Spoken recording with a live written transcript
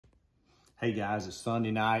Hey guys, it's Sunday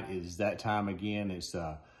night. It's that time again. It's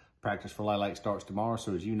practice for Lay Lake starts tomorrow.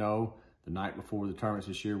 So as you know, the night before the tournaments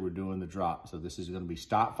this year, we're doing the drop. So this is going to be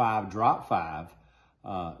stop 5, drop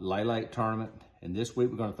 5, Lay Lake tournament. And this week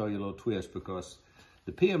we're going to throw you a little twist because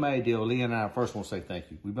the PMA deal, Lee and I first want to say thank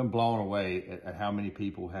you. We've been blown away at how many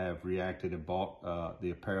people have reacted and bought the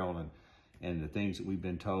apparel and the things that we've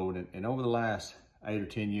been told. And over the last 8 or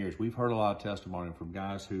 10 years, we've heard a lot of testimony from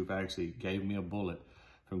guys who've actually gave me a bullet,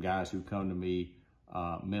 from guys who come to me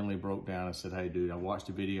mentally broke down and said, hey dude, I watched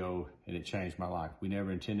the video and it changed my life. We never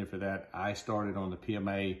intended for that. I started on the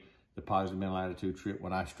PMA, the Positive Mental Attitude trip,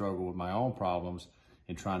 when I struggled with my own problems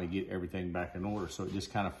and trying to get everything back in order. So it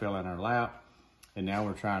just kind of fell in our lap. And now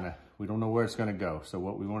we don't know where it's gonna go. So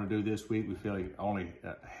what we wanna do this week, we feel like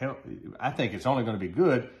I think it's only gonna be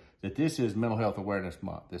good that this is Mental Health Awareness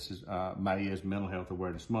Month. This is, May is Mental Health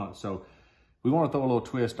Awareness Month. So we wanna throw a little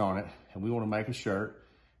twist on it, and we wanna make a shirt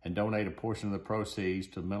and donate a portion of the proceeds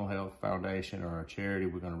to the Mental Health Foundation or a charity.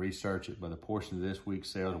 We're gonna research it by the portion of this week's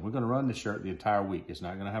sales. And we're gonna run the shirt the entire week. It's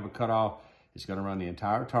not gonna have a cutoff. It's gonna run the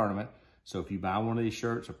entire tournament. So if you buy one of these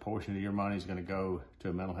shirts, a portion of your money is gonna go to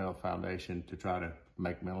a Mental Health Foundation to try to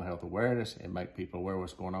make mental health awareness and make people aware of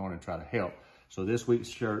what's going on and try to help. So this week's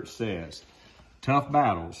shirt says, tough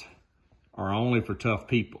battles are only for tough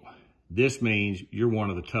people. This means you're one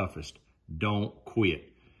of the toughest. Don't quit.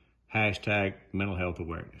 Hashtag mental health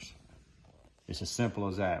awareness. It's as simple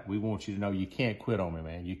as that. We want you to know you can't quit on me,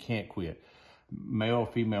 man. You can't quit. Male,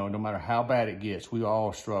 female, no matter how bad it gets, we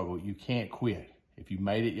all struggle. You can't quit. If you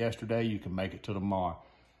made it yesterday, you can make it till tomorrow.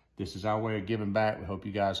 This is our way of giving back. We hope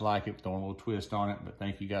you guys like it. Throwing a little twist on it. But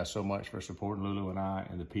thank you guys so much for supporting Lulu and I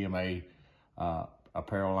and the PMA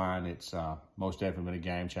apparel line. It's most definitely been a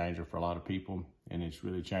game changer for a lot of people, and it's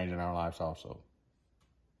really changing our lives also.